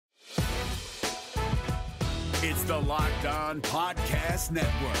It's the Locked On Podcast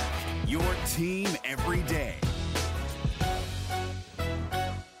Network, your team every day.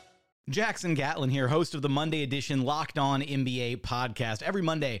 Jackson Gatlin here, host of the Monday edition Locked On NBA podcast. Every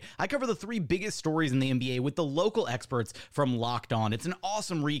Monday, I cover the three biggest stories in the NBA with the local experts from Locked On. It's an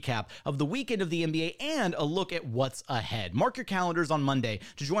awesome recap of the weekend of the NBA and a look at what's ahead. Mark your calendars on Monday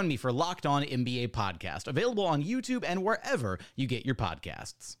to join me for Locked On NBA podcast, available on YouTube and wherever you get your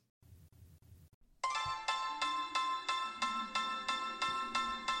podcasts.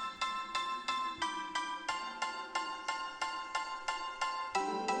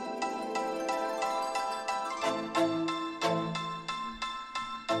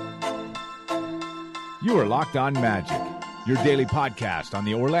 You are Locked On Magic, your daily podcast on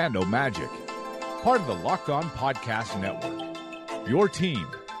the Orlando Magic. Part of the Locked On Podcast Network, your team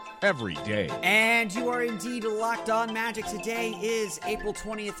every day. And you are indeed Locked On Magic. Today is April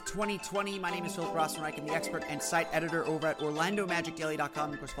 20th, 2020. My name is Philip Rossman-Reich. I'm the expert and site editor over at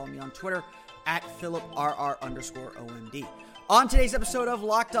OrlandoMagicDaily.com. Of course, follow me on Twitter at PhilipRR_OMD. On today's episode of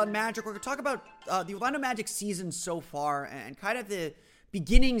Locked On Magic, we're going to talk about the Orlando Magic season so far and kind of the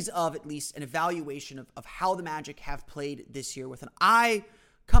beginnings of, at least, an evaluation of how the Magic have played this year, with an eye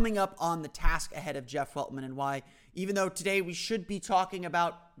coming up on the task ahead of Jeff Weltman, and why, even though today we should be talking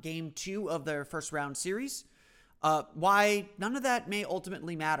about Game 2 of their first round series, why none of that may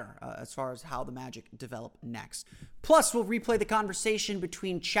ultimately matter as far as how the Magic develop next. Plus, we'll replay the conversation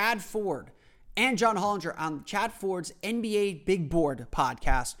between Chad Ford and John Hollinger on Chad Ford's NBA Big Board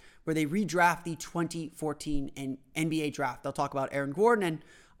podcast, where they redraft the 2014 NBA draft. They'll talk about Aaron Gordon, and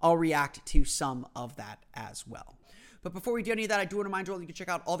I'll react to some of that as well. But before we do any of that, I do want to remind you all you can check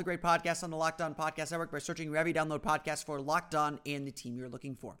out all the great podcasts on the Locked On Podcast Network by searching wherever you download podcasts for Locked On and the team you're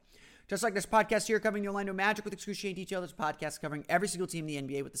looking for. Just like this podcast here covering the Orlando Magic with excruciating detail, this podcast covering every single team in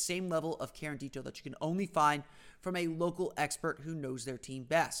the NBA with the same level of care and detail that you can only find from a local expert who knows their team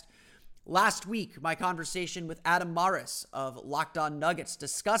best. Last week, my conversation with Adam Morris of Locked On Nuggets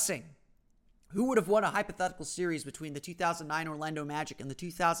discussing who would have won a hypothetical series between the 2009 Orlando Magic and the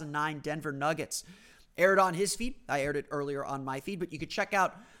 2009 Denver Nuggets aired on his feed. I aired it earlier on my feed, but you could check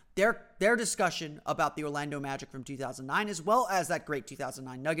out their discussion about the Orlando Magic from 2009, as well as that great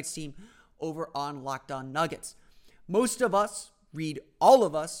 2009 Nuggets team over on Locked On Nuggets. Most of us, all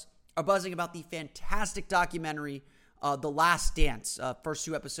of us, are buzzing about the fantastic documentary The Last Dance. First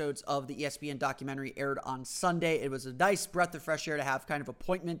two episodes of the ESPN documentary aired on Sunday. It was a nice breath of fresh air to have kind of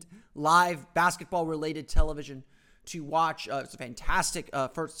appointment live basketball-related television to watch. It's a fantastic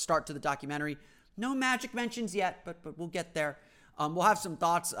first start to the documentary. No Magic mentions yet, but we'll get there. We'll have some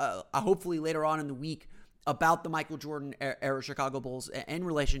thoughts, hopefully later on in the week, about the Michael Jordan era Chicago Bulls in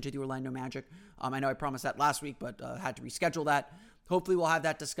relation to the Orlando Magic. I know I promised that last week, but had to reschedule that. Hopefully we'll have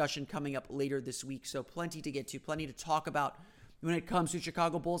that discussion coming up later this week. So plenty to get to, plenty to talk about when it comes to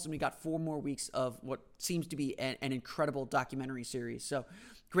Chicago Bulls. And we got 4 more weeks of what seems to be an incredible documentary series. So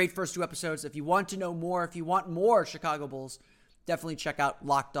great first 2 episodes. If you want to know more, if you want more Chicago Bulls, definitely check out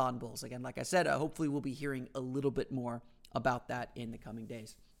Locked On Bulls. Again, like I said, hopefully we'll be hearing a little bit more about that in the coming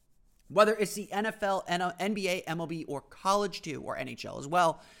days. Whether it's the NFL, NBA, MLB, or college too, or NHL as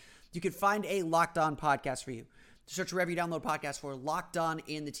well, you can find a Locked On podcast for you. Search wherever you download podcasts for Locked On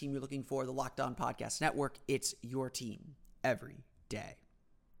and the team you're looking for, the Locked On Podcast Network. It's your team every day.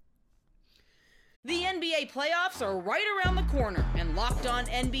 The NBA playoffs are right around the corner, and Locked On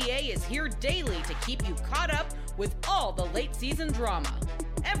NBA is here daily to keep you caught up with all the late season drama.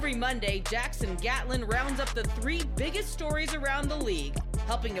 Every Monday, Jackson Gatlin rounds up the 3 biggest stories around the league,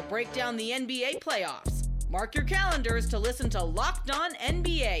 helping to break down the NBA playoffs. Mark your calendars to listen to Locked On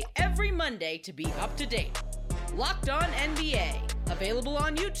NBA every Monday to be up to date. Locked On NBA, available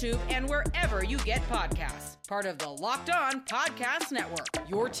on YouTube and wherever you get podcasts. Part of the Locked On Podcast Network,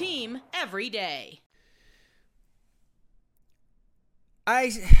 your team every day. I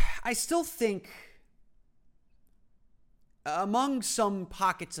still think among some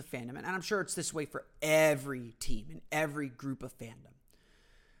pockets of fandom, and I'm sure it's this way for every team and every group of fandom,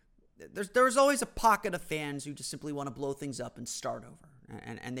 there's always a pocket of fans who just simply want to blow things up and start over.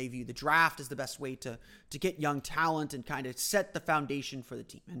 And they view the draft as the best way to get young talent and kind of set the foundation for the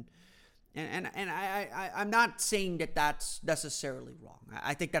team. And I'm not saying that that's necessarily wrong.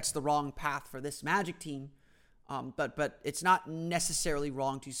 I think that's the wrong path for this Magic team. But it's not necessarily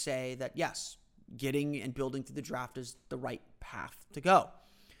wrong to say that, yes, getting and building through the draft is the right path to go.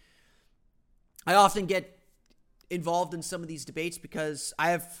 I often get involved in some of these debates because I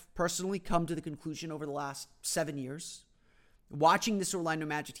have personally come to the conclusion over the last 7 years, watching this Orlando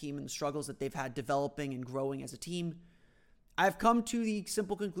Magic team and the struggles that they've had developing and growing as a team, I've come to the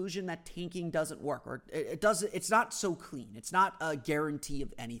simple conclusion that tanking doesn't work, or it's not so clean. It's not a guarantee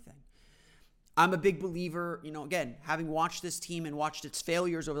of anything. I'm a big believer, again, having watched this team and watched its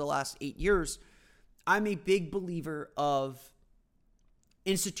failures over the last 8 years, I'm a big believer of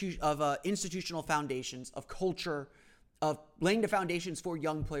institutional foundations, of culture, of laying the foundations for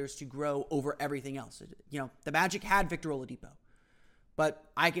young players to grow over everything else. The Magic had Victor Oladipo, but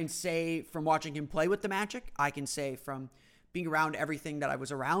I can say from watching him play with the Magic, I can say from being around everything that I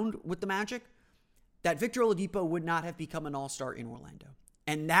was around with the Magic, that Victor Oladipo would not have become an all-star in Orlando.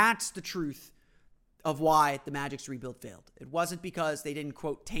 And that's the truth of why the Magic's rebuild failed. It wasn't because they didn't,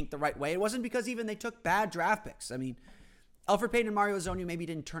 quote, tank the right way. It wasn't because even they took bad draft picks. I mean, Elfrid Payton and Mario Hezonja maybe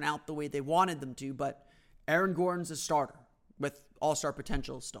didn't turn out the way they wanted them to, but Aaron Gordon's a starter with all-star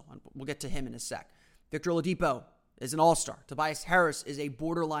potential still. And we'll get to him in a sec. Victor Oladipo is an all-star. Tobias Harris is a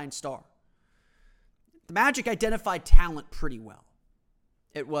borderline star. The Magic identified talent pretty well.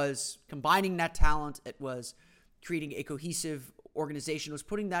 It was combining that talent. It was creating a cohesive organization, was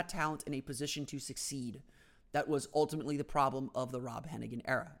putting that talent in a position to succeed. That was ultimately the problem of the Rob Hennigan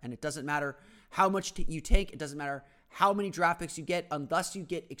era. And it doesn't matter how much you take. It doesn't matter how many draft picks you get, unless you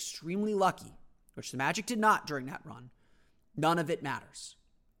get extremely lucky, which the Magic did not during that run. None of it matters.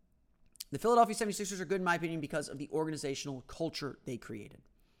 The Philadelphia 76ers are good, in my opinion, because of the organizational culture they created.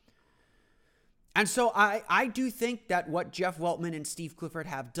 And so I do think that what Jeff Weltman and Steve Clifford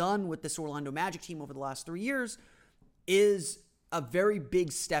have done with this Orlando Magic team over the last 3 years is a very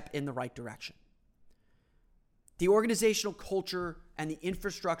big step in the right direction. The organizational culture and the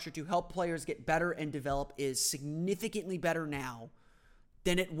infrastructure to help players get better and develop is significantly better now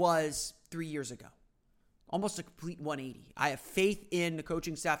than it was 3 years ago. Almost a complete 180. I have faith in the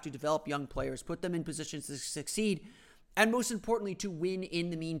coaching staff to develop young players, put them in positions to succeed, and most importantly, to win in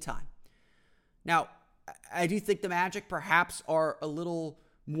the meantime. Now, I do think the Magic perhaps are a little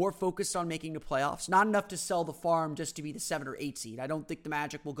more focused on making the playoffs. Not enough to sell the farm just to be the 7 or 8 seed. I don't think the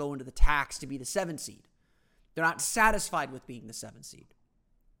Magic will go into the tax to be the 7 seed. They're not satisfied with being the 7 seed.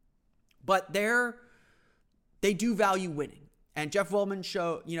 But they do value winning. And Jeff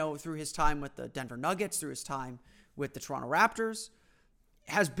Weltman through his time with the Denver Nuggets, through his time with the Toronto Raptors,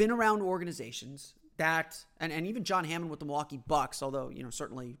 has been around organizations that, and even John Hammond with the Milwaukee Bucks, although,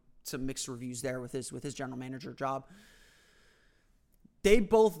 certainly some mixed reviews there with his general manager job. They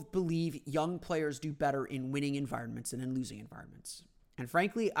both believe young players do better in winning environments than in losing environments. And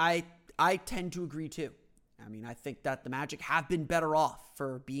frankly, I tend to agree too. I mean, I think that the Magic have been better off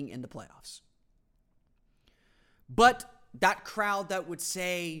for being in the playoffs. But that crowd that would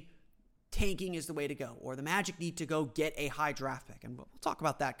say tanking is the way to go, or the Magic need to go get a high draft pick, and we'll talk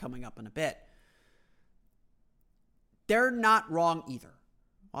about that coming up in a bit, they're not wrong either.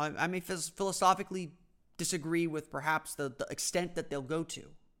 I may philosophically disagree with perhaps the extent that they'll go to.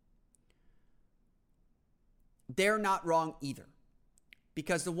 They're not wrong either.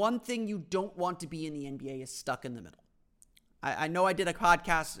 Because the one thing you don't want to be in the NBA is stuck in the middle. I know I did a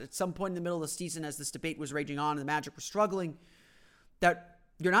podcast at some point in the middle of the season as this debate was raging on and the Magic were struggling, that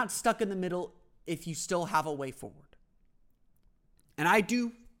you're not stuck in the middle if you still have a way forward. And I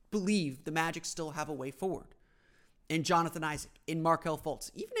do believe the Magic still have a way forward. In Jonathan Isaac, in Markelle Fultz,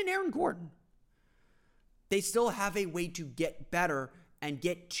 even in Aaron Gordon. They still have a way to get better and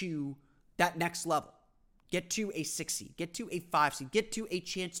get to that next level. Get to a 6 seed, get to a 5 seed, get to a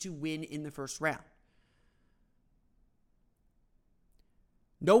chance to win in the first round.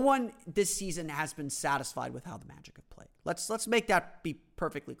 No one this season has been satisfied with how the Magic have played. Let's make that be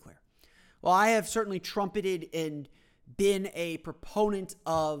perfectly clear. Well, I have certainly trumpeted and been a proponent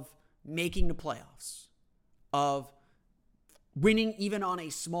of making the playoffs, of winning even on a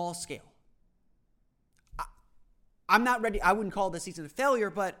small scale. I'm not ready. I wouldn't call this season a failure,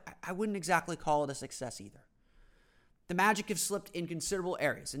 but I wouldn't exactly call it a success either. The Magic have slipped in considerable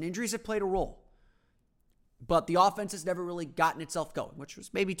areas, and injuries have played a role. But the offense has never really gotten itself going, which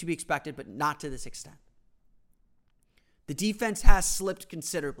was maybe to be expected, but not to this extent. The defense has slipped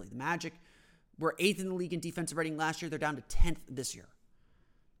considerably. The Magic were 8th in the league in defensive rating last year. They're down to 10th this year.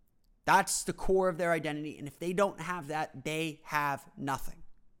 That's the core of their identity, and if they don't have that, they have nothing.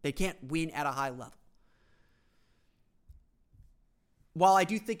 They can't win at a high level. While I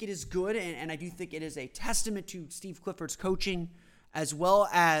do think it is good, and I do think it is a testament to Steve Clifford's coaching, as well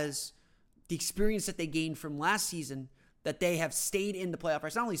as the experience that they gained from last season, that they have stayed in the playoff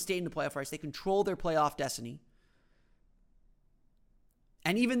race. Not only stayed in the playoff race, they control their playoff destiny.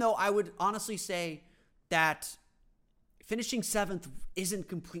 And even though I would honestly say that finishing 7th isn't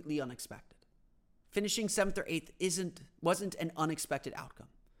completely unexpected. Finishing 7th or 8th wasn't an unexpected outcome.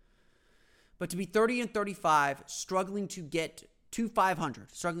 But to be 30-35, struggling to get to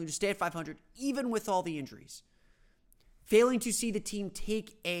 500, struggling to stay at 500, even with all the injuries, failing to see the team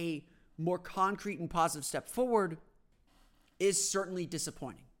take a more concrete and positive step forward is certainly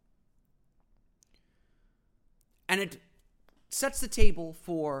disappointing. And it sets the table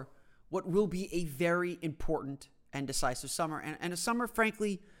for what will be a very important and decisive summer. And a summer,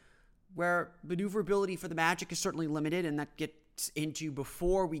 frankly, where maneuverability for the Magic is certainly limited, and that gets into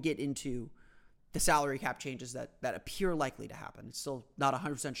before we get into the salary cap changes that appear likely to happen. It's still not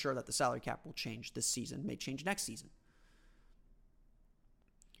 100% sure that the salary cap will change this season, may change next season.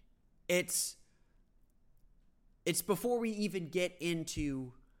 It's before we even get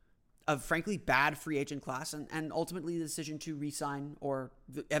into a frankly bad free agent class and ultimately the decision to re-sign, or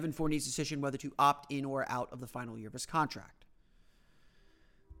Evan Fournier's decision whether to opt in or out of the final year of his contract.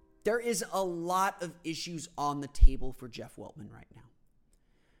 There is a lot of issues on the table for Jeff Weltman right now.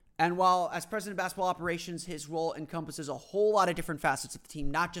 And while as president of basketball operations, his role encompasses a whole lot of different facets of the team,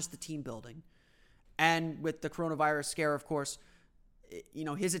 not just the team building. And with the coronavirus scare, of course,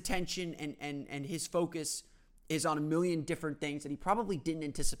 his attention and his focus is on a million different things that he probably didn't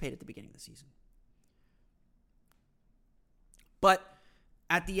anticipate at the beginning of the season. But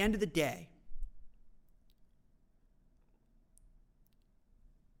at the end of the day,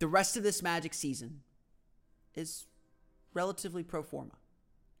 the rest of this Magic season is relatively pro forma.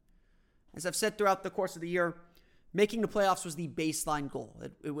 As I've said throughout the course of the year, making the playoffs was the baseline goal.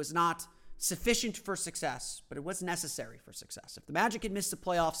 It was not sufficient for success, but it was necessary for success. If the Magic had missed the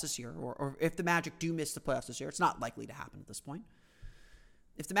playoffs this year, or if the Magic do miss the playoffs this year, it's not likely to happen at this point.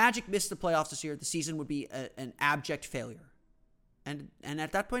 If the Magic missed the playoffs this year, the season would be an abject failure. And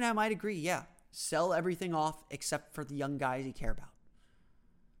at that point, I might agree, yeah, sell everything off except for the young guys you care about.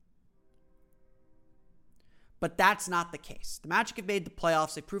 But that's not the case. The Magic have made the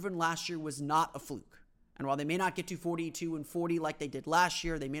playoffs. They've proven last year was not a fluke. And while they may not get to 42-40 like they did last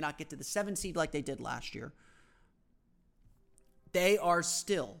year, they may not get to the 7 seed like they did last year, they are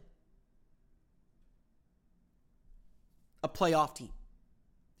still a playoff team.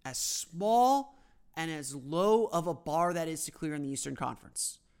 As small and as low of a bar that is to clear in the Eastern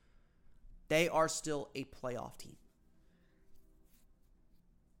Conference, they are still a playoff team.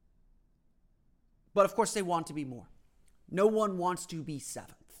 But of course, they want to be more. No one wants to be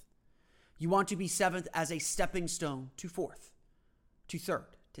 7th. You want to be 7th as a stepping stone to 4th, to 3rd,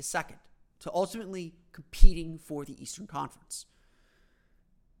 to 2nd, to ultimately competing for the Eastern Conference.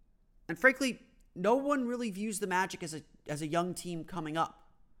 And frankly, no one really views the Magic as a young team coming up.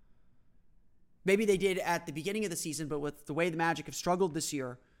 Maybe they did at the beginning of the season, but with the way the Magic have struggled this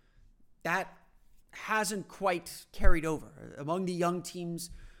year, that hasn't quite carried over. Among the young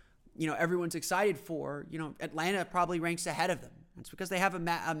teams, everyone's excited for, Atlanta probably ranks ahead of them. It's because they have a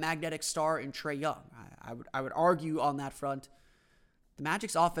magnetic star in Trae Young. I would argue on that front, the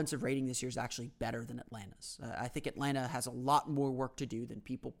Magic's offensive rating this year is actually better than Atlanta's. I think Atlanta has a lot more work to do than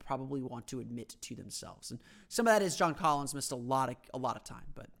people probably want to admit to themselves. And some of that is John Collins missed a lot of time,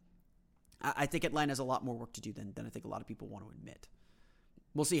 but I think Atlanta has a lot more work to do than I think a lot of people want to admit.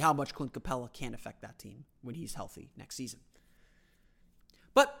 We'll see how much Clint Capella can affect that team when he's healthy next season.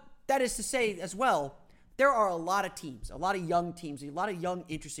 But that is to say as well, there are a lot of teams, a lot of young teams, a lot of young,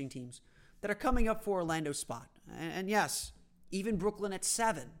 interesting teams that are coming up for Orlando's spot. And yes, even Brooklyn at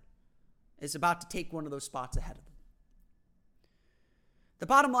 7 is about to take one of those spots ahead of them. The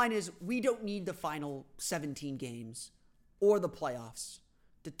bottom line is we don't need the final 17 games or the playoffs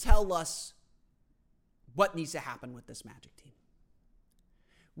to tell us what needs to happen with this Magic team.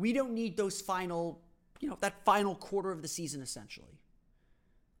 We don't need those final, that final quarter of the season essentially,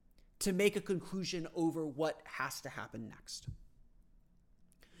 to make a conclusion over what has to happen next.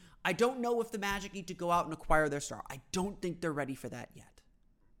 I don't know if the Magic need to go out and acquire their star. I don't think they're ready for that yet.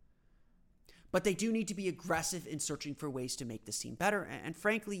 But they do need to be aggressive in searching for ways to make this team better. And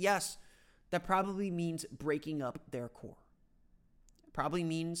frankly, yes, that probably means breaking up their core. It probably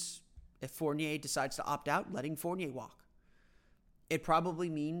means if Fournier decides to opt out, letting Fournier walk. It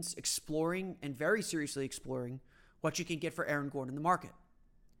probably means exploring, and very seriously exploring, what you can get for Aaron Gordon in the market.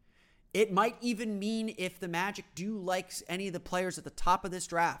 It might even mean if the Magic do like any of the players at the top of this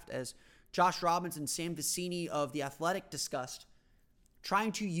draft, as Josh Robbins and Sam Vecini of The Athletic discussed,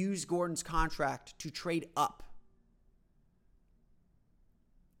 trying to use Gordon's contract to trade up.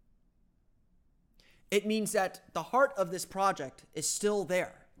 It means that the heart of this project is still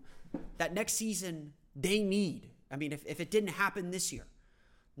there. That next season they need, if it didn't happen this year,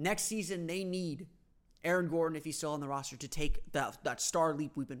 next season they need Aaron Gordon, if he's still on the roster, to take that star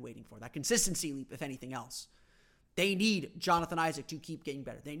leap we've been waiting for, that consistency leap, if anything else. They need Jonathan Isaac to keep getting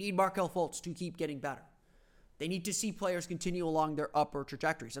better. They need Markelle Fultz to keep getting better. They need to see players continue along their upper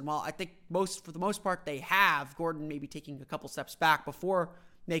trajectories. And while I think for the most part they have, Gordon maybe taking a couple steps back before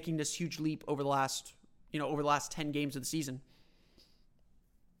making this huge leap over the last 10 games of the season.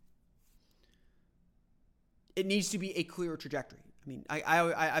 It needs to be a clearer trajectory. I mean,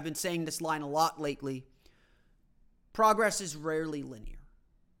 I've been saying this line a lot lately. Progress is rarely linear,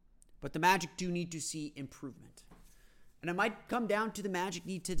 but the Magic do need to see improvement. And it might come down to the Magic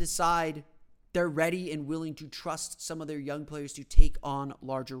need to decide they're ready and willing to trust some of their young players to take on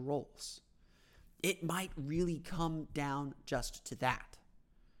larger roles. It might really come down just to that.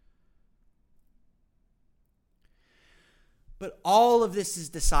 But all of this is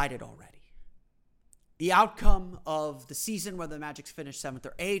decided already. The outcome of the season, whether the Magic's finish 7th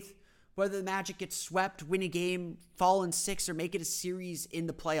or 8th, whether the Magic gets swept, win a game, fall in 6, or make it a series in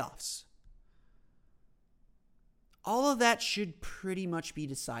the playoffs. All of that should pretty much be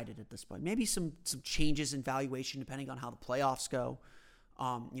decided at this point. Maybe some changes in valuation depending on how the playoffs go.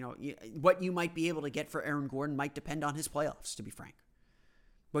 What you might be able to get for Aaron Gordon might depend on his playoffs, to be frank.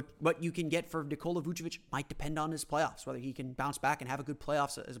 What you can get for Nikola Vucevic might depend on his playoffs, whether he can bounce back and have a good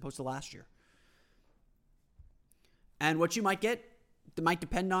playoffs as opposed to last year. And what you might get might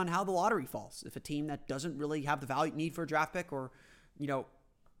depend on how the lottery falls. If a team that doesn't really have the need for a draft pick, or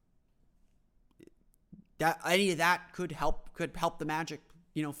that any of that could help the Magic,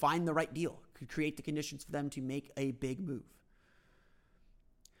 find the right deal, could create the conditions for them to make a big move.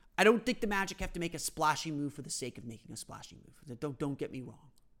 I don't think the Magic have to make a splashy move for the sake of making a splashy move. Don't get me wrong.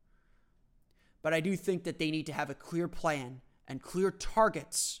 But I do think that they need to have a clear plan and clear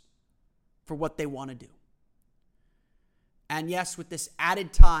targets for what they want to do. And yes, with this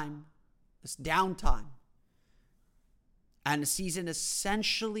added time, this downtime, and the season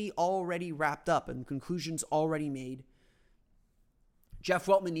essentially already wrapped up and conclusions already made, Jeff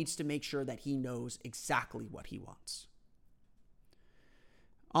Weltman needs to make sure that he knows exactly what he wants.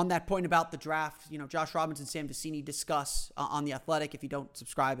 On that point about the draft, Josh Robinson, Sam Vecini discuss on The Athletic. If you don't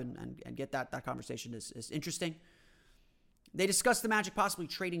subscribe and get that conversation is interesting. They discuss the Magic possibly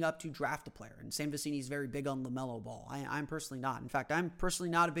trading up to draft a player. And Sam Vecini is very big on LaMelo Ball. I'm personally not. In fact, I'm personally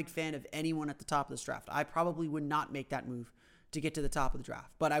not a big fan of anyone at the top of this draft. I probably would not make that move to get to the top of the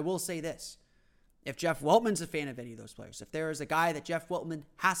draft. But I will say this. If Jeff Weltman's a fan of any of those players, if there is a guy that Jeff Weltman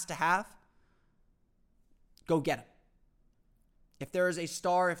has to have, go get him. If there is a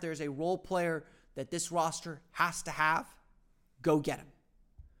star, if there is a role player that this roster has to have, go get him.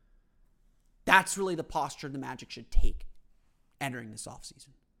 That's really the posture the Magic should take entering this offseason.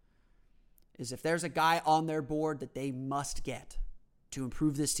 Is if there's a guy on their board that they must get to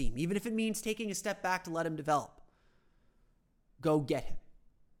improve this team, even if it means taking a step back to let him develop, go get him.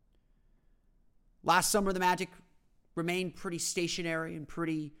 Last summer, the Magic remained pretty stationary and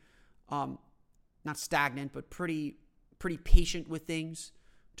pretty, not stagnant, but pretty patient with things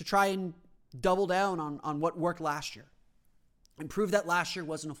to try and double down on what worked last year and prove that last year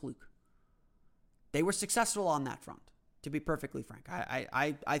wasn't a fluke. They were successful on that front, to be perfectly frank.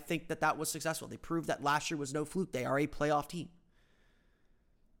 I think that was successful. They proved that last year was no fluke. They are a playoff team.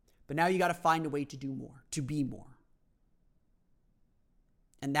 But now you got to find a way to do more, to be more.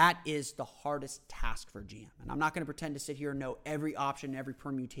 And that is the hardest task for a GM. And I'm not going to pretend to sit here and know every option, every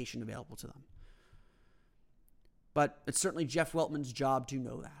permutation available to them. But it's certainly Jeff Weltman's job to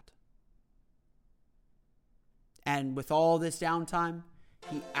know that. And with all this downtime,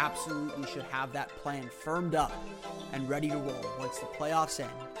 he absolutely should have that plan firmed up and ready to roll once the playoffs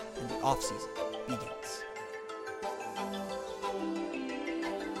end and the offseason begins.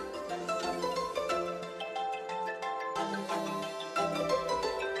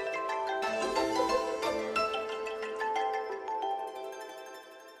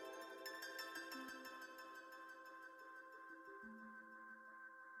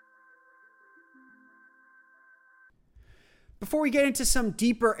 Before we get into some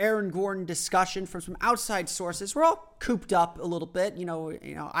deeper Aaron Gordon discussion from some outside sources, we're all cooped up a little bit.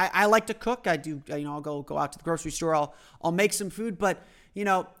 I like to cook. I do. I'll go out to the grocery store. I'll make some food, but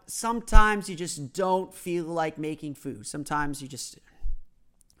sometimes you just don't feel like making food. Sometimes you just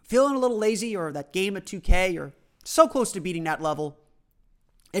feeling a little lazy, or that game of 2K, you're so close to beating that level,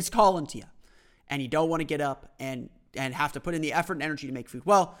 it's calling to you, and you don't want to get up and have to put in the effort and energy to make food.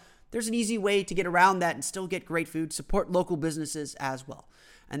 Well, there's an easy way to get around that and still get great food, support local businesses as well.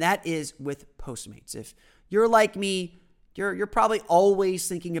 And that is with Postmates. If you're like me, you're probably always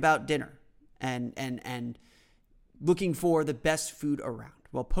thinking about dinner and looking for the best food around.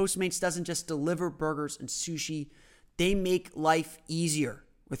 Well, Postmates doesn't just deliver burgers and sushi. They make life easier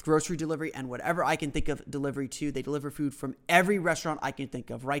with grocery delivery and whatever I can think of delivery to. They deliver food from every restaurant I can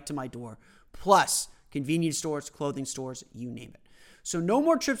think of right to my door, plus convenience stores, clothing stores, you name it. So no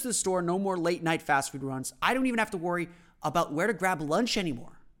more trips to the store, no more late night fast food runs. I don't even have to worry about where to grab lunch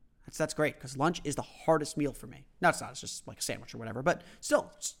anymore. That's great, because lunch is the hardest meal for me. No, it's not. It's just like a sandwich or whatever. But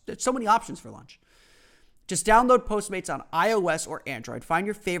still, there's so many options for lunch. Just download Postmates on iOS or Android. Find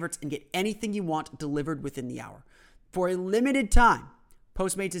your favorites and get anything you want delivered within the hour. For a limited time,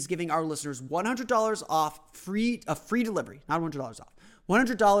 Postmates is giving our listeners $100 off free delivery. Not $100 off.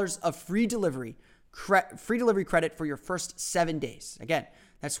 $100 of free delivery credit for your first 7 days. Again,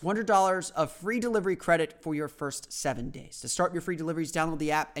 that's $100 of free delivery credit for your first 7 days. To start your free deliveries, download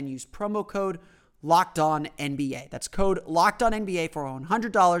the app and use promo code LOCKEDONNBA. That's code LOCKEDONNBA for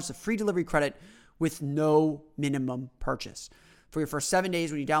 $100 of free delivery credit with no minimum purchase for your first 7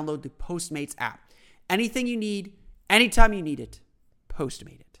 days when you download the Postmates app. Anything you need, anytime you need it,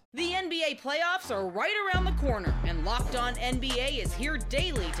 Postmate it. The NBA playoffs are right around the corner, and Locked On NBA is here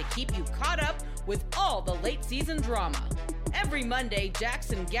daily to keep you caught up with all the late season drama. Every Monday,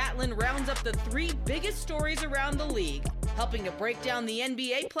 Jackson Gatlin rounds up the 3 biggest stories around the league, helping to break down the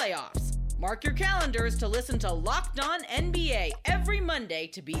NBA playoffs. Mark your calendars to listen to Locked On NBA every Monday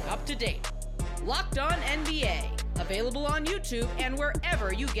to be up to date. Locked On NBA, available on YouTube and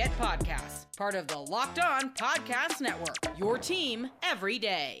wherever you get podcasts. Part of the Locked On Podcast Network, your team every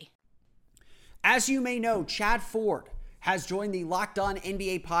day. As you may know, Chad Ford has joined the Locked On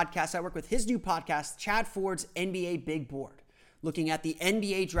NBA Podcast Network with his new podcast, Chad Ford's NBA Big Board, looking at the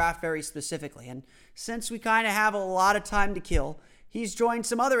NBA draft very specifically. And since we kind of have a lot of time to kill, he's joined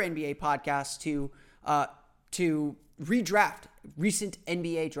some other NBA podcasts to redraft recent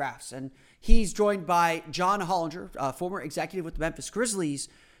NBA drafts. And he's joined by John Hollinger, former executive with the Memphis Grizzlies,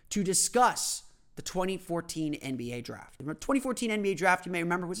 to discuss the 2014 NBA draft. The 2014 NBA draft, you may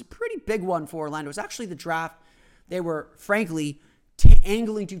remember, was a pretty big one for Orlando. It was actually the draft they were, frankly,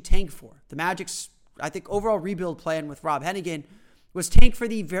 angling to tank for. The Magic's, I think, overall rebuild plan with Rob Hennigan was tank for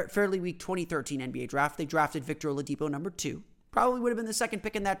the fairly weak 2013 NBA draft. They drafted Victor Oladipo, number 2. Probably would have been the second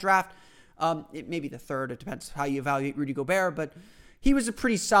pick in that draft. It may be the third. It depends how you evaluate Rudy Gobert, but he was a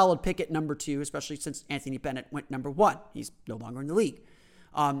pretty solid pick at number 2, especially since Anthony Bennett went number 1. He's no longer in the league.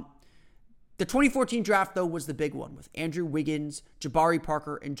 The 2014 draft, though, was the big one with Andrew Wiggins, Jabari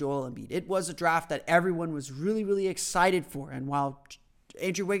Parker, and Joel Embiid. It was a draft that everyone was really, really excited for. And while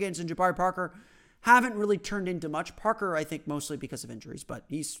Andrew Wiggins and Jabari Parker haven't really turned into much, Parker, I think, mostly because of injuries, but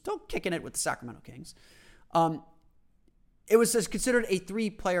he's still kicking it with the Sacramento Kings. It was considered a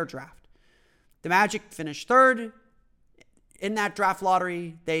 3-player draft. The Magic finished 3rd. In that draft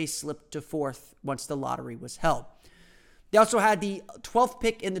lottery, they slipped to 4th once the lottery was held. They also had the 12th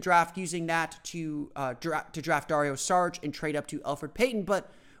pick in the draft, using that to draft Dario Saric and trade up to Elfrid Payton.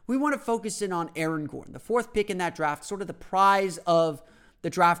 But we want to focus in on Aaron Gordon, the 4th pick in that draft, sort of the prize of the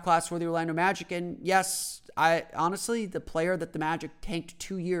draft class for the Orlando Magic. And yes, honestly, the player that the Magic tanked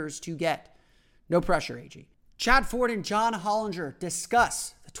 2 years to get. No pressure, AG. Chad Ford and John Hollinger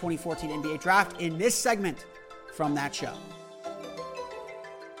discuss the 2014 NBA draft in this segment from that show.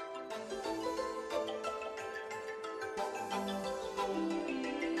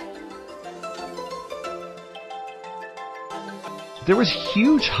 There was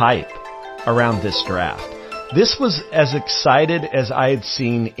huge hype around this draft. This was as excited as I had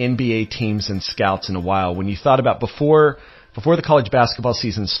seen NBA teams and scouts in a while. When you thought about before the college basketball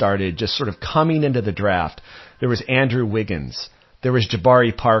season started, just sort of coming into the draft, there was Andrew Wiggins, there was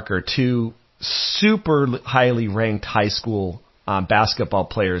Jabari Parker, 2 super highly ranked high school basketball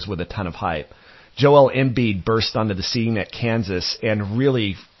players with a ton of hype. Joel Embiid burst onto the scene at Kansas, and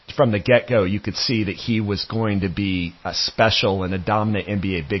really from the get-go, you could see that he was going to be a special and a dominant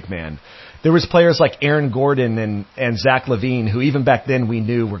NBA big man. There was players like Aaron Gordon and Zach LaVine, who even back then we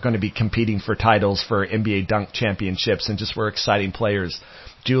knew were going to be competing for titles for NBA dunk championships and just were exciting players.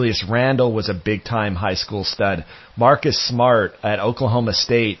 Julius Randle was a big-time high school stud. Marcus Smart at Oklahoma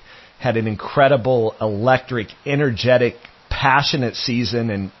State had an incredible, electric, energetic, passionate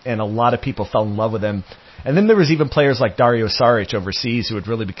season, and a lot of people fell in love with him. And then there was even players like Dario Saric overseas who had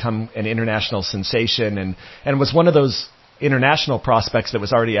really become an international sensation and was one of those international prospects that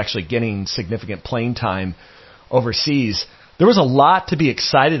was already actually getting significant playing time overseas. There was a lot to be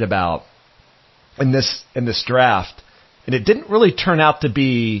excited about in this draft, and it didn't really turn out to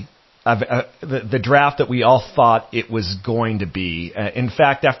be the draft that we all thought it was going to be. In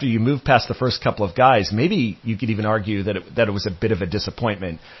fact, after you move past the first couple of guys, maybe you could even argue that it was a bit of a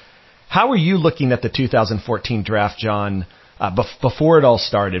disappointment. How are you looking at the 2014 draft, John, before it all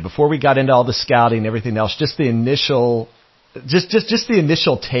started, before we got into all the scouting and everything else, just the initial Just the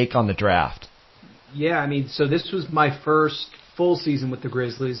initial take on the draft. Yeah, I mean, so this was my first full season with the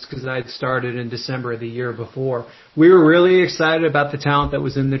Grizzlies because I had started in December of the year before. We were really excited about the talent that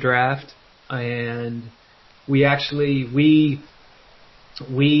was in the draft, and we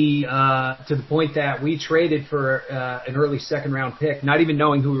to the point that we traded for an early second round pick, not even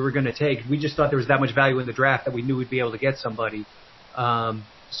knowing who we were going to take. We just thought there was that much value in the draft that we knew we'd be able to get somebody.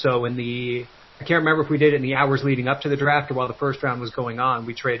 So I can't remember if we did it in the hours leading up to the draft or while the first round was going on,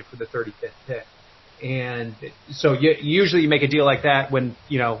 we traded for the 35th pick. And so usually you make a deal like that when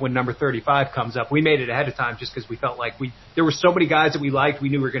number 35 comes up. We made it ahead of time just because we felt like there were so many guys that we liked. We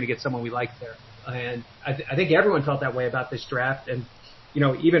knew we were going to get someone we liked there. And I think everyone felt that way about this draft. And,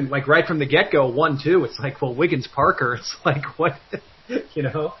 even like right from the get-go, 1-2, it's like, well, Wiggins Parker, it's like, what,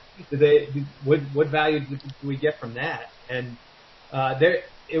 what value do we get from that? And,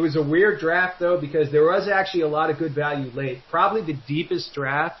 it was a weird draft though, because there was actually a lot of good value late. Probably the deepest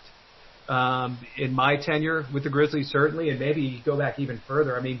draft in my tenure with the Grizzlies, certainly, and maybe you go back even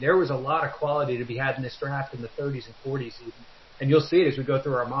further. I mean, there was a lot of quality to be had in this draft in the 30s and 40s even, and you'll see it as we go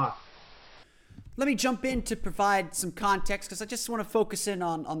through our mock. Let me jump in to provide some context because I just want to focus in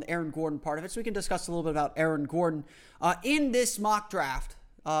on the Aaron Gordon part of it so we can discuss a little bit about Aaron Gordon. In this mock draft,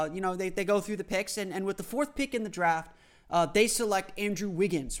 they go through the picks, and with the fourth pick in the draft, they select Andrew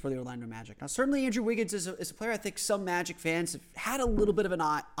Wiggins for the Orlando Magic. Now, certainly Andrew Wiggins is a player I think some Magic fans have had a little bit of an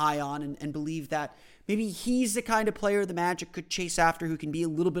eye on and believe that maybe he's the kind of player the Magic could chase after who can be a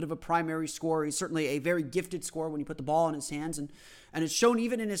little bit of a primary scorer. He's certainly a very gifted scorer when you put the ball in his hands, and it's shown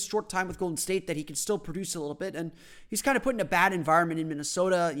even in his short time with Golden State that he can still produce a little bit. And he's kind of put in a bad environment in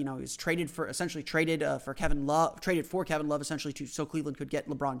Minnesota. He was traded for Kevin Love essentially so Cleveland could get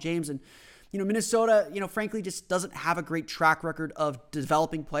LeBron James. And Minnesota, frankly, just doesn't have a great track record of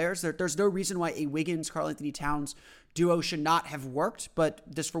developing players. There's no reason why a Wiggins, Karl-Anthony Towns duo should not have worked, but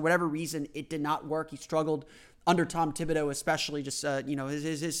just for whatever reason, it did not work. He struggled under Tom Thibodeau, especially. Just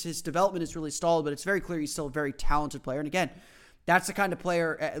his development is really stalled, but it's very clear he's still a very talented player. And again, that's the kind of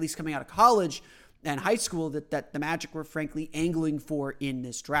player, at least coming out of college and high school, that the Magic were frankly angling for in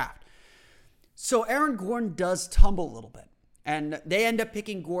this draft. So Aaron Gordon does tumble a little bit. And they end up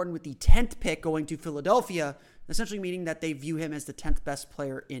picking Gordon with the 10th pick going to Philadelphia, essentially meaning that they view him as the 10th best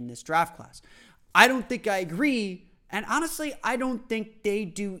player in this draft class. I don't think I agree, and honestly, I don't think they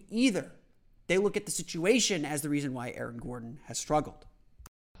do either. They look at the situation as the reason why Aaron Gordon has struggled.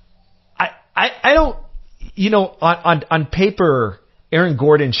 I don't, on paper, Aaron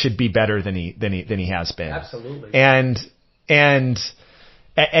Gordon should be better than he has been. Absolutely. And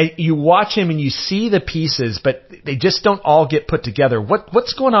you watch him and you see the pieces, but they just don't all get put together.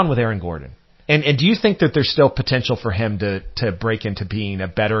 What's going on with Aaron Gordon? And do you think that there's still potential for him to break into being a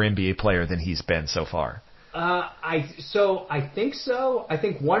better NBA player than he's been so far? I think so. I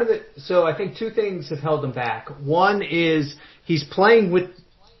think two things have held him back. One is he's playing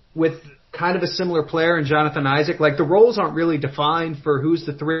with kind of a similar player in Jonathan Isaac. Like the roles aren't really defined for who's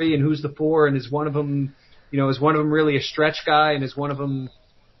the 3 and who's the 4, and is one of them really a stretch guy, and is one of them,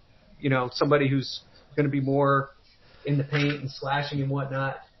 somebody who's going to be more in the paint and slashing and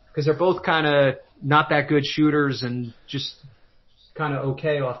whatnot, because they're both kind of not that good shooters and just kind of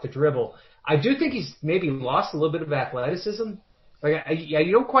okay off the dribble. I do think he's maybe lost a little bit of athleticism. Like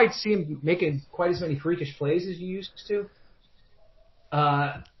you don't quite see him making quite as many freakish plays as you used to.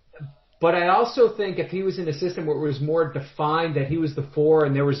 But I also think if he was in a system where it was more defined that he was the 4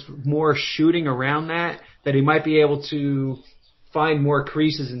 and there was more shooting around that he might be able to find more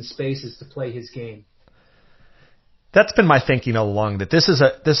creases and spaces to play his game. That's been my thinking all along, that this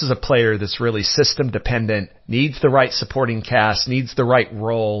is a player that's really system dependent, needs the right supporting cast, needs the right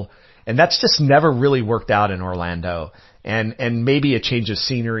role, and that's just never really worked out in Orlando. And maybe a change of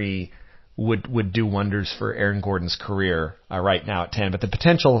scenery would do wonders for Aaron Gordon's career right now at 10. But the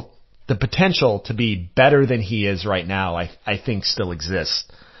potential to be better than he is right now, I think still exists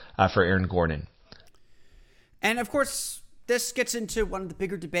for Aaron Gordon. And of course, this gets into one of the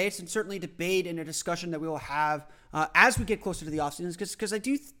bigger debates, and certainly debate and a discussion that we will have as we get closer to the offseason, because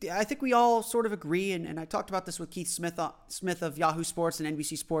I think we all sort of agree, and I talked about this with Keith Smith of Yahoo Sports and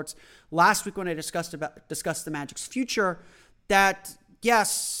NBC Sports last week when I discussed the Magic's future, that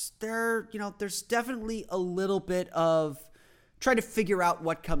yes, there's definitely a little bit of trying to figure out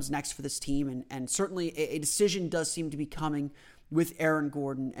what comes next for this team, and certainly a decision does seem to be coming with Aaron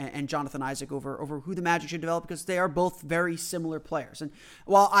Gordon and Jonathan Isaac over who the Magic should develop, because they are both very similar players. And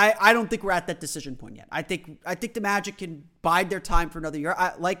while I don't think we're at that decision point yet, I think the Magic can bide their time for another year.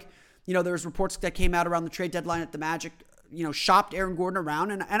 There's reports that came out around the trade deadline that the Magic, shopped Aaron Gordon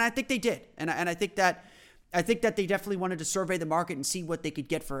around, and I think they did. And I think that I think that they definitely wanted to survey the market and see what they could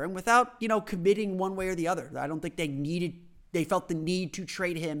get for him without, committing one way or the other. I don't think they felt the need to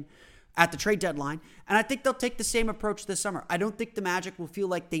trade him at the trade deadline. And I think they'll take the same approach this summer. I don't think the Magic will feel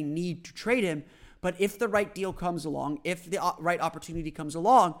like they need to trade him, but if the right deal comes along, if the right opportunity comes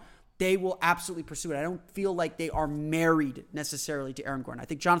along, they will absolutely pursue it. I don't feel like they are married necessarily to Aaron Gordon. I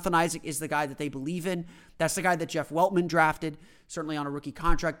think Jonathan Isaac is the guy that they believe in. That's the guy that Jeff Weltman drafted, certainly on a rookie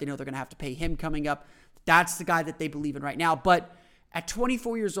contract. They know they're going to have to pay him coming up. That's the guy that they believe in right now. But at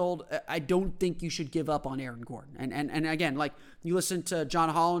 24 years old, I don't think you should give up on Aaron Gordon. And again, like you listen to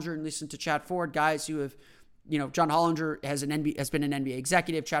John Hollinger and listen to Chad Ford, guys who have, John Hollinger has been an NBA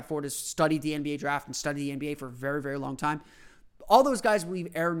executive. Chad Ford has studied the NBA draft and studied the NBA for a very, very long time. All those guys believe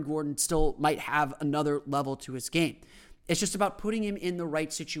Aaron Gordon still might have another level to his game. It's just about putting him in the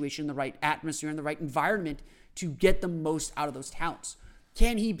right situation, the right atmosphere, and the right environment to get the most out of those talents.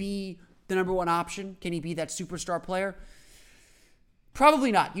 Can he be the number one option? Can he be that superstar player?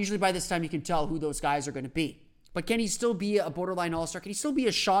 Probably not. Usually by this time you can tell who those guys are going to be. But can he still be a borderline all-star? Can he still be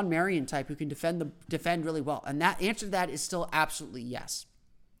a Sean Marion type who can defend really well? And that answer to that is still absolutely yes.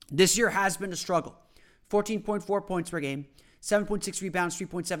 This year has been a struggle. 14.4 points per game, 7.6 rebounds,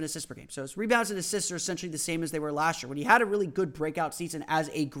 3.7 assists per game. So his rebounds and assists are essentially the same as they were last year when he had a really good breakout season as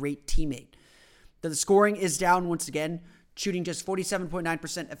a great teammate. The scoring is down once again, shooting just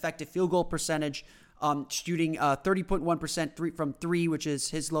 47.9% effective field goal percentage, shooting 30.1% from three, which is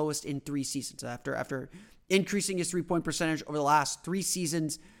his lowest in 3 seasons. After increasing his three-point percentage over the last 3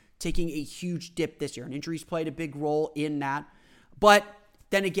 seasons, taking a huge dip this year. And injuries played a big role in that. But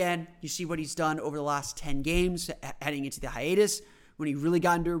then again, you see what he's done over the last 10 games heading into the hiatus. When he really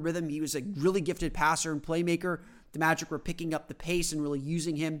got into a rhythm, he was a really gifted passer and playmaker. The Magic were picking up the pace and really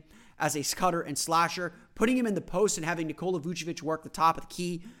using him as a cutter and slasher. Putting him in the post and having Nikola Vucevic work the top of the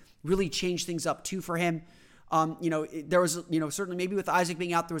key really changed things up too for him. There was, certainly maybe with Isaac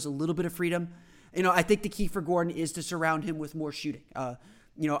being out, there was a little bit of freedom. I think the key for Gordon is to surround him with more shooting.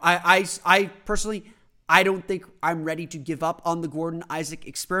 I personally, I don't think I'm ready to give up on the Gordon-Isaac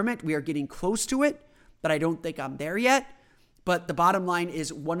experiment. We are getting close to it, but I don't think I'm there yet. But the bottom line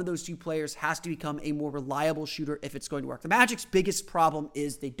is one of those two players has to become a more reliable shooter if it's going to work. The Magic's biggest problem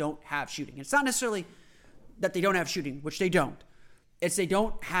is they don't have shooting. It's not necessarily that they don't have shooting, which they don't. It's they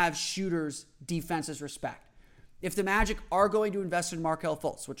don't have shooters defenses respect. If the Magic are going to invest in Markelle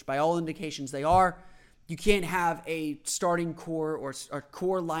Fultz, which by all indications they are, you can't have a starting core or a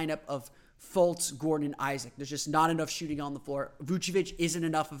core lineup of Fultz, Gordon, and Isaac. There's just not enough shooting on the floor. Vucevic isn't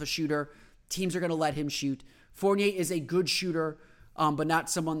enough of a shooter. Teams are going to let him shoot. Fournier is a good shooter, but not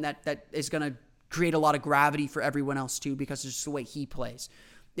someone that is going to create a lot of gravity for everyone else too, because it's just the way he plays.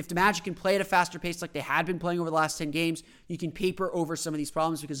 If the Magic can play at a faster pace like they had been playing over the last 10 games, you can paper over some of these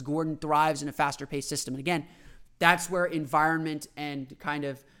problems because Gordon thrives in a faster paced system. And again, that's where environment and kind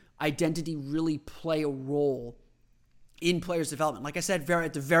of identity really play a role in players' development. Like I said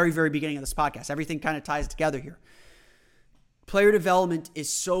at the very, very beginning of this podcast, everything kind of ties together here. Player development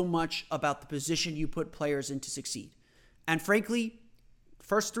is so much about the position you put players in to succeed. And frankly,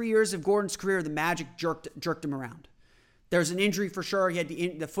 first 3 years of Gordon's career, the Magic jerked him around. There's an injury for sure. He had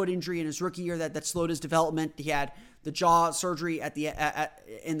the foot injury in his rookie year that slowed his development. He had the jaw surgery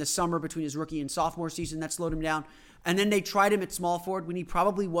in the summer between his rookie and sophomore season that slowed him down. And then they tried him at small forward when he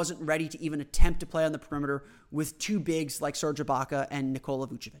probably wasn't ready to even attempt to play on the perimeter with two bigs like Serge Ibaka and Nikola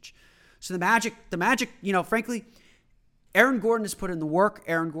Vucevic. So the Magic, frankly, Aaron Gordon has put in the work.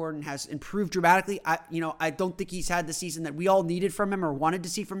 Aaron Gordon has improved dramatically. I don't think he's had the season that we all needed from him or wanted to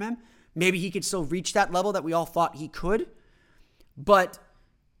see from him. Maybe he could still reach that level that we all thought he could. But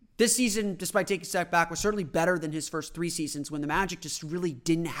this season, despite taking a step back, was certainly better than his first 3 seasons when the Magic just really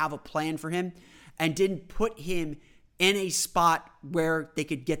didn't have a plan for him and didn't put him in a spot where they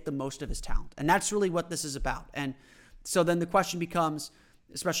could get the most of his talent. And that's really what this is about. And so then the question becomes,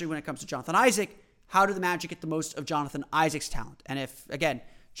 especially when it comes to Jonathan Isaac, how do the Magic get the most of Jonathan Isaac's talent? And if, again,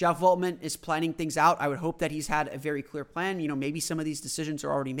 Jeff Weltman is planning things out, I would hope that he's had a very clear plan. Maybe some of these decisions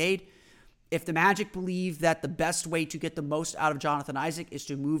are already made. If the Magic believe that the best way to get the most out of Jonathan Isaac is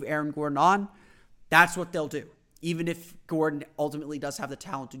to move Aaron Gordon on, that's what they'll do. Even if Gordon ultimately does have the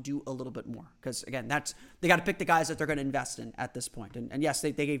talent to do a little bit more. Because, again, they got to pick the guys that they're going to invest in at this point. And yes,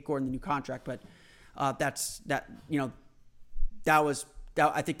 they gave Gordon the new contract, but I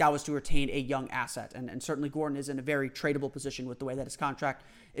think that was to retain a young asset. And certainly Gordon is in a very tradable position with the way that his contract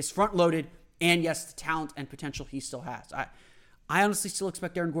is front-loaded. And yes, the talent and potential he still has. I honestly still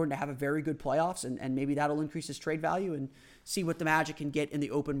expect Aaron Gordon to have a very good playoffs, and maybe that'll increase his trade value and see what the Magic can get in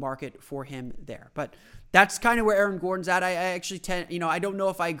the open market for him there. But that's kind of where Aaron Gordon's at. I actually I don't know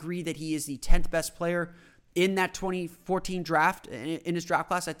if I agree that he is the 10th best player in that 2014 draft, in his draft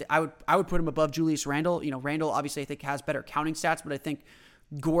class. I would put him above Julius Randle. Randle obviously I think has better counting stats, but I think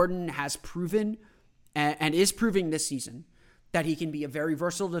Gordon has proven and is proving this season that he can be a very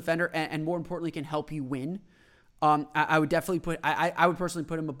versatile defender and more importantly can help you win. I would definitely I would personally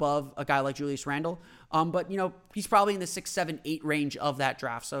put him above a guy like Julius Randle. But he's probably in the 6, 7, 8 range of that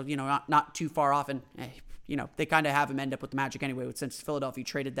draft. So, not too far off. And, they kind of have him end up with the Magic anyway, since Philadelphia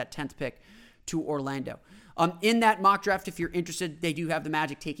traded that 10th pick to Orlando. In that mock draft, if you're interested, they do have the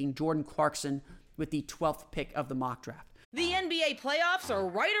Magic taking Jordan Clarkson with the 12th pick of the mock draft. The NBA playoffs are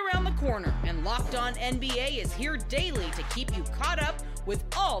right around the corner, and Locked On NBA is here daily to keep you caught up with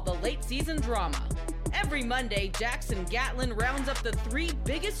all the late season drama. Every Monday, Jackson Gatlin rounds up the 3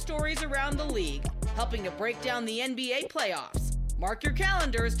 biggest stories around the league, helping to break down the NBA playoffs. Mark your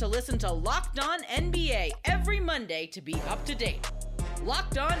calendars to listen to Locked On NBA every Monday to be up to date.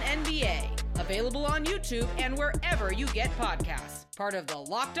 Locked On NBA, available on YouTube and wherever you get podcasts. Part of the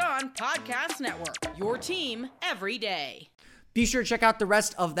Locked On Podcast Network, your team every day. Be sure to check out the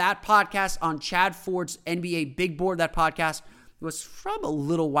rest of that podcast on Chad Ford's NBA Big Board. That podcast was from a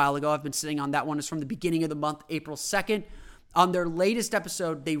little while ago. I've been sitting on that one. It's from the beginning of the month, April 2nd. On their latest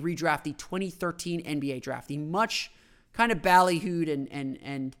episode, they redraft the 2013 NBA draft. The much kind of ballyhooed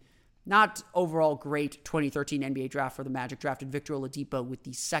and not overall great 2013 NBA draft for the Magic. Drafted Victor Oladipo with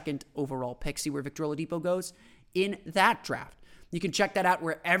the 2nd overall pick. See where Victor Oladipo goes in that draft. You can check that out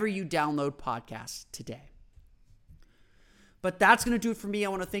wherever you download podcasts today. But that's going to do it for me. I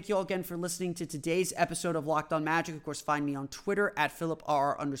want to thank you all again for listening to today's episode of Locked On Magic. Of course, find me on Twitter at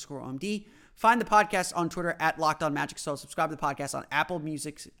PhilipRR_OMD. Find the podcast on Twitter at Locked On Magic. So subscribe to the podcast on Apple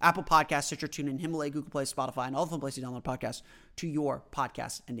Music, Apple Podcasts, Stitcher, TuneIn, Himalaya, Google Play, Spotify, and all the fun places to download podcasts to your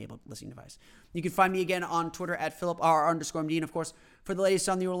podcast-enabled listening device. You can find me again on Twitter at PhilipRR_OMD. And of course, for the latest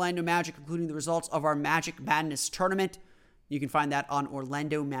on the Orlando Magic, including the results of our Magic Madness tournament, you can find that on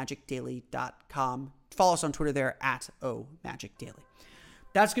OrlandoMagicDaily.com. Follow us on Twitter there at OMagicDaily.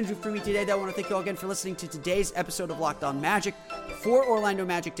 That's going to do it for me today. I want to thank you all again for listening to today's episode of Locked On Magic. For Orlando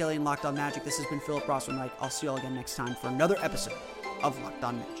Magic Daily and Locked On Magic, this has been Philip Rossman-Reich. I'll see you all again next time for another episode of Locked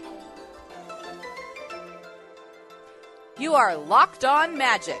On Magic. You are Locked On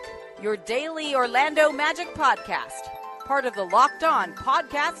Magic, your daily Orlando Magic podcast. Part of the Locked On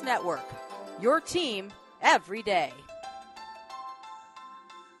Podcast Network, your team every day.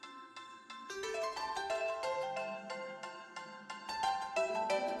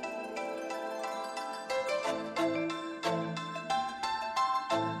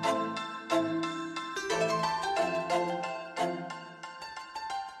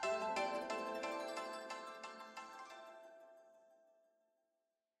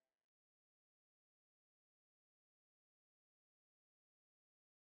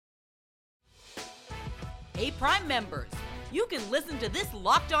 Hey, Prime members, you can listen to this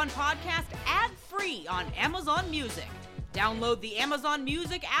Locked On podcast ad-free on Amazon Music. Download the Amazon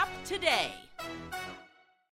Music app today.